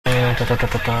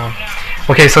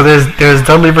Okay, so there's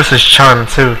Dudley versus Chun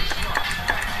too.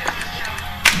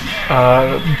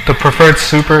 The preferred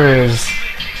super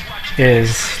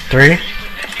is 3,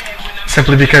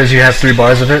 simply because you have 3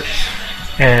 bars of it,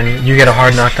 and you get a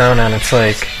hard knockdown, and it's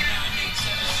like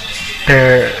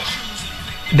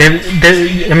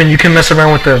I mean, you can mess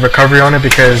around with the recovery on it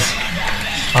because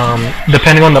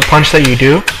depending on the punch that you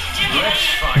do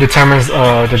determines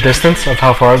the distance of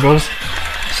how far it goes.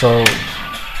 So,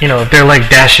 you know, if they're like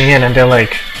dashing in and you're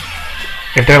like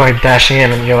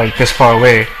this far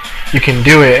away, you can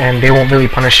do it and they won't really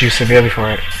punish you severely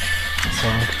for it. So,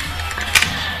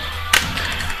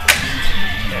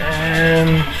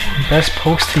 and best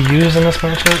pokes to use in this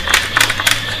matchup.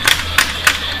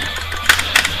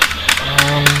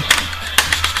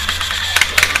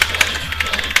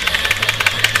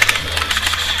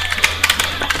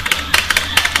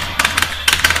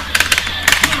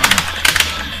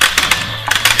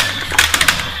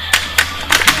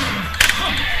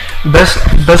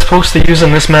 Best pokes to use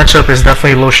in this matchup is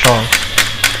definitely low strong.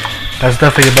 That's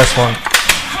definitely the best one,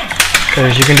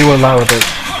 because you can do a lot with it.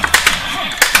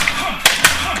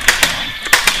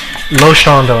 Low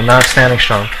strong though, not standing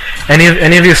strong. Any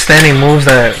of your standing moves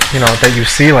that that you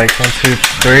see, like 1, 2,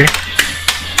 3.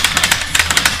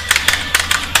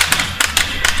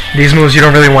 These moves you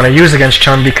don't really want to use against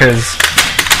Chun because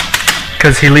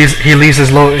he leaves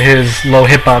his low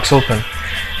hitbox open.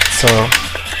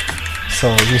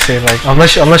 So you say, like,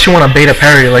 unless you want to bait a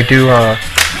parry, like do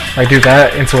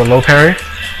that into a low parry,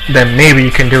 then maybe you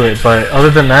can do it. But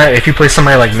other than that, if you play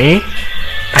somebody like me,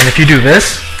 and if you do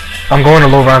this, I'm going to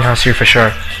low roundhouse here for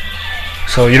sure.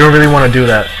 So you don't really want to do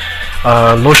that.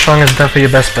 Low strong is definitely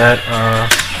your best bet.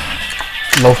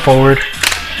 Low forward.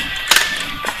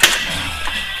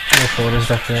 Low forward is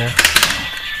definitely.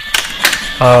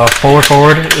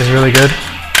 Forward is really good,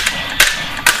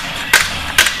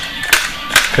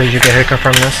 because you get hiccup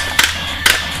from this.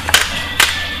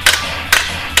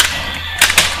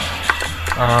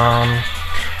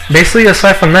 Basically,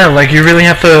 aside from that, like, you really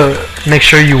have to make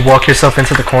sure you walk yourself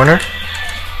into the corner.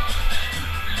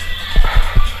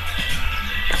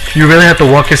 You really have to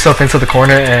walk yourself into the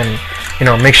corner and,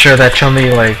 make sure that Chun-li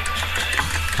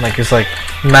is like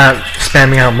not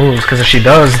spamming out moves, because if she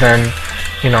does, then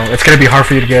it's gonna be hard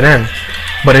for you to get in.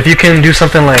 But if you can do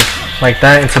something like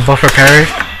that into buffer parry,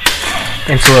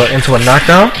 into a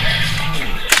knockdown,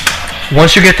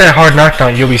 once you get that hard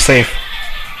knockdown, you'll be safe.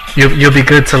 You'll be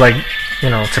good to, like,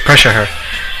 to pressure her.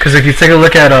 Because if you take a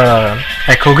look at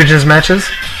Kokujin's matches,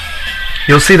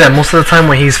 you'll see that most of the time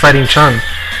when he's fighting Chun,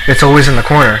 it's always in the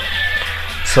corner.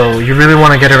 So you really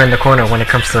want to get her in the corner when it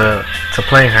comes to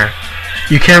playing her.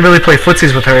 You can't really play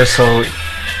footsies with her, so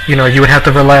you would have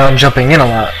to rely on jumping in a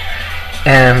lot,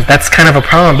 and that's kind of a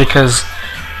problem because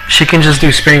she can just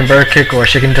do spinning bird kick, or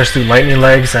she can just do lightning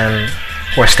legs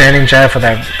or standing jab for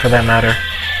that matter,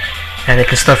 and it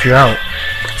can stuff you out.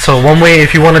 So one way,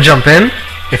 if you want to jump in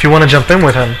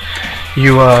with him,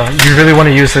 you really want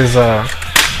to use his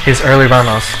early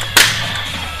roundhouse.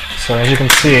 So as you can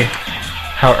see,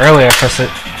 how early I press it.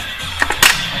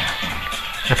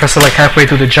 I press it like halfway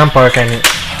through the jump arc, and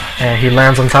he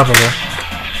lands on top of her.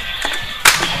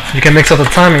 You can mix up the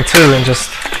timing too, and just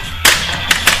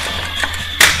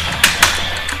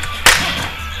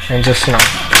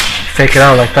fake it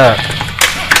out like that,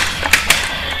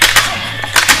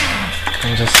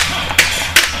 and just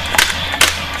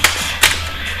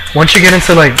once you get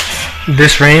into like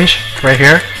this range right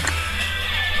here,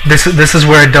 this is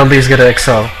where Dudley is gonna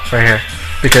excel right here,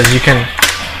 because you can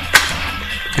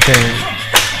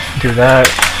do that.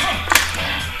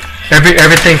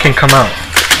 Everything can come out,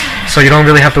 so you don't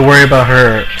really have to worry about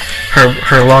her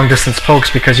long distance pokes,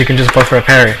 because you can just buffer a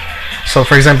parry. So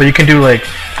for example, you can do like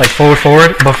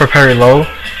forward, buffer parry low,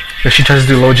 if she tries to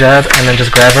do low jab, and then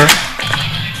just grab her,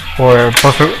 or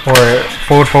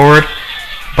forward,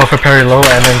 buffer parry low,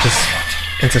 and then just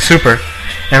into super.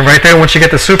 And right there, once you get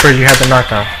the super, you have the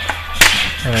knockdown,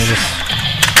 and then just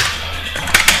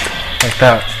like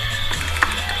that.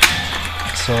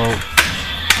 So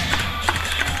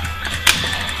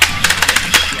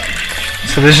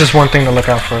this is just one thing to look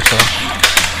out for. So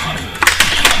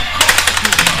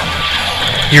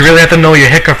you really have to know your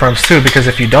hit confirms too, because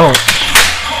if you don't,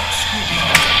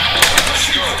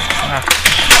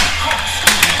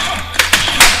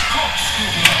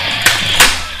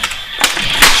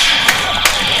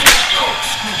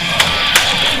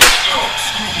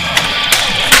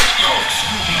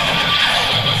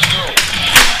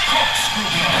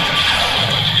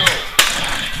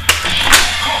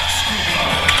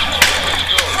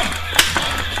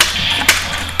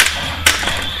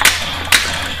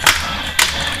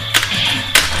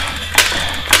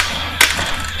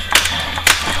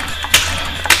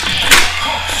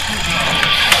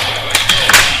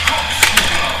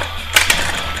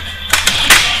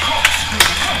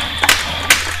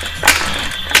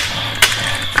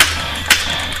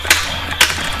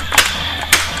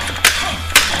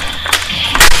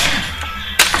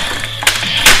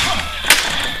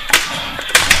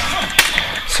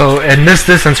 So in this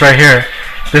distance right here,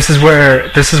 this is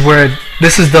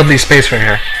Dudley's space right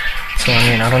here. So I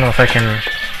mean, I don't know if I can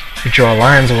draw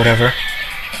lines or whatever.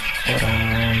 But,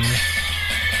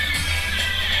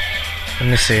 let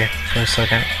me see for a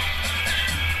second.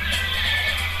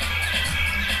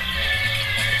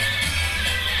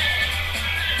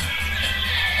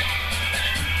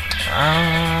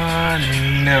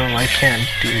 No, I can't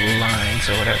do lines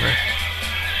or whatever.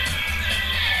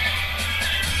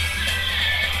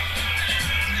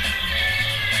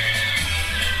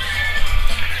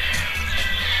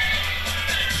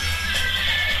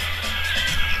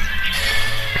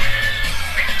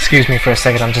 Excuse me for a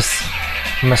second, I'm just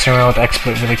messing around with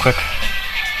XSplit really quick.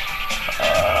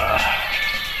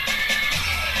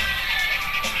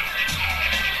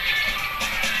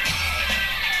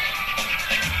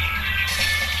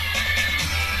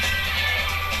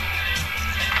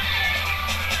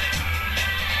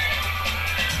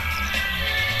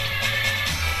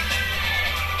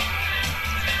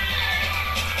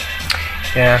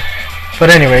 Yeah, but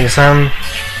anyways,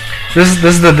 this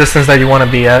is the distance that you want to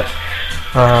be at.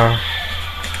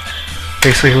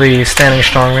 Basically standing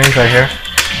strong range right here.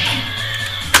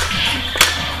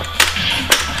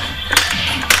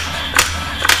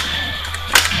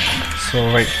 So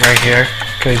right here,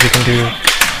 because you can do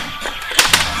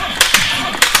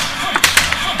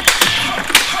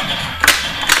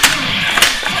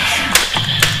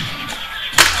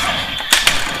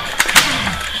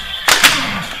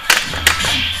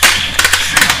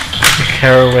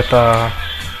carry with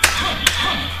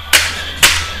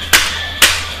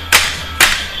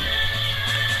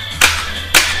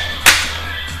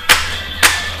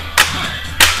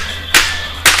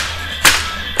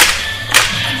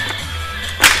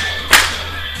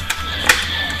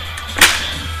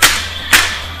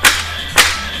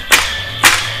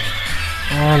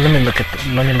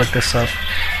let me look this up.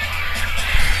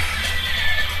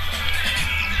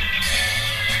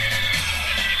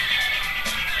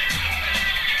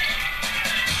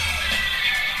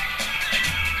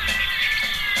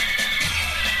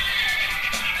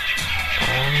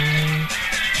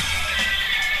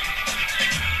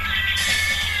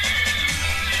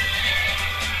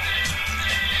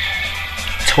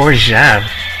 Towards jab.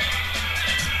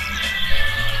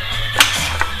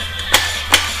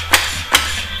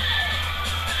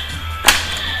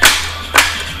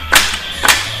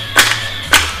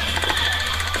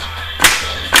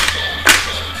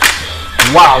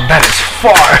 Wow, that is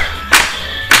far.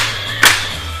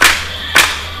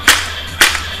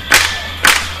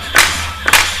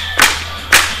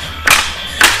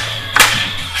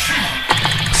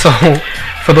 So,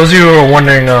 for those of you who are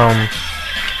wondering,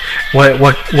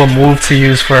 what move to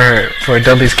use for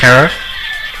Dudley's Kara,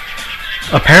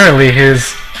 apparently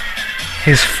his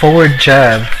forward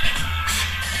jab,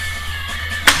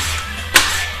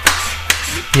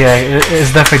 yeah, it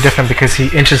is definitely different because he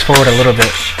inches forward a little bit.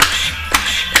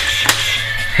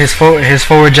 His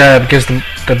forward jab gives the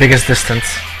biggest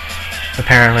distance,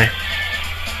 apparently.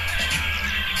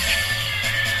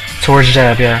 Towards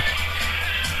jab, yeah.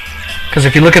 Because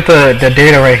if you look at the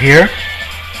data right here,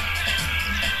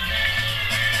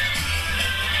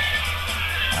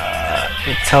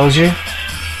 it tells you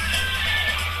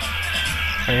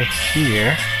right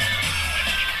here.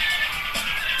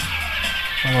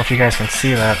 I don't know if you guys can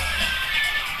see that.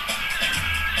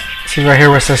 See right here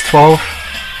where it says 12.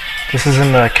 This is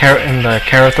in the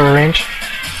Kara throw range,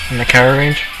 in the Kara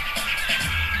range.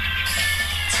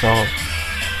 So,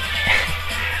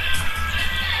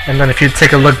 and then if you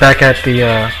take a look back at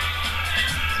the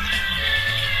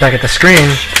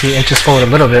screen, he inches forward a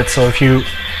little bit. So if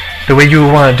the way you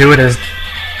want to do it is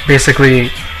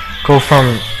basically go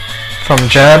from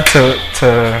jab to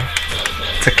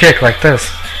kick like this,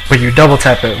 but you double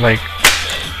tap it like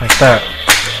that.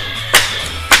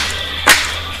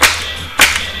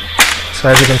 So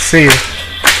as you can see,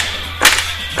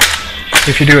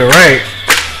 if you do it right,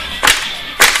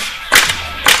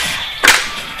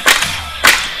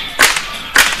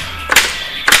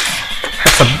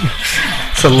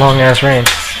 it's a long ass range.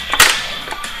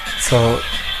 So,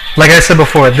 like I said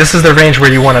before, this is the range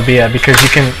where you want to be at because you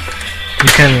can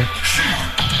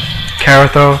Kara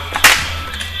throw,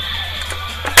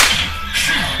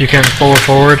 you can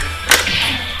forward,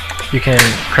 you can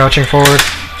crouching forward.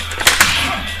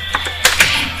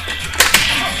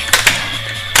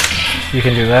 You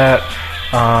can do that.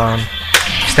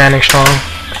 Standing strong,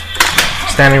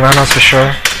 standing roundhouse for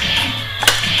sure,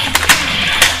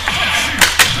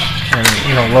 and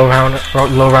you know low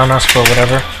roundhouse for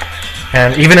whatever.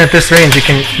 And even at this range, you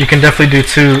can definitely do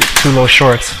two low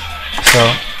shorts. So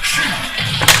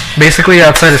basically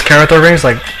outside his character rings,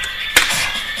 like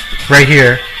right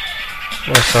here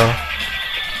or so.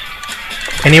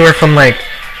 Anywhere from like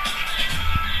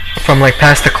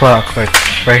past the clock, like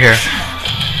right here,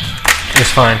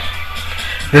 is fine.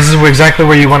 This is exactly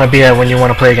where you want to be at when you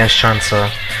want to play against Chun. So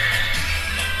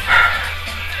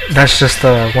that's just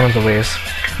one of the ways.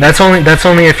 That's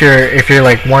only if you're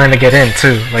like wanting to get in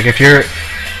too. Like if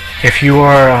you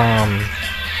are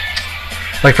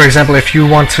like for example, if you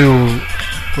want to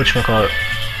whatchamacallit,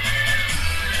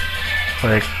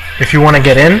 like if you want to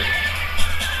get in,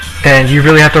 then you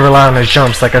really have to rely on his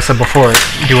jumps. Like I said before,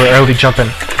 you were early jumping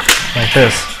like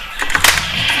this.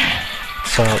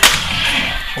 So,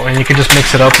 and you can just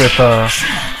mix it up with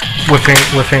whipping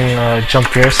jump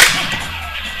fierce,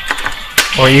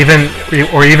 or even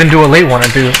do a late one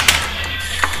and do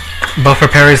buffer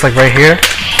parries like right here,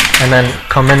 and then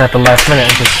come in at the last minute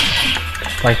and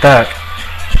just like that.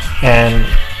 And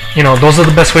you know, those are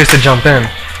the best ways to jump in.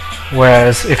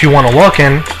 Whereas if you want to walk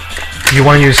in, you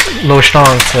want to use low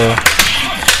strong to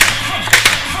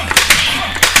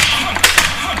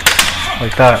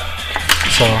like that.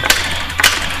 So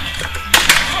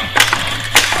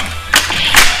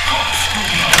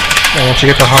and once you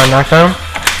get the hard knockdown,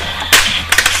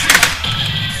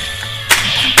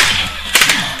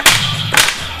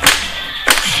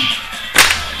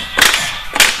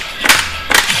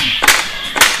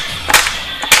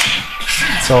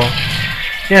 so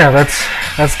yeah,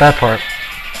 that's that part.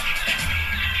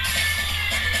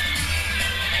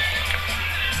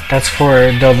 That's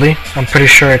for Dudley. I'm pretty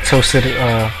sure I toasted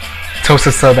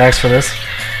sub X for this,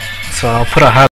 so I'll put a high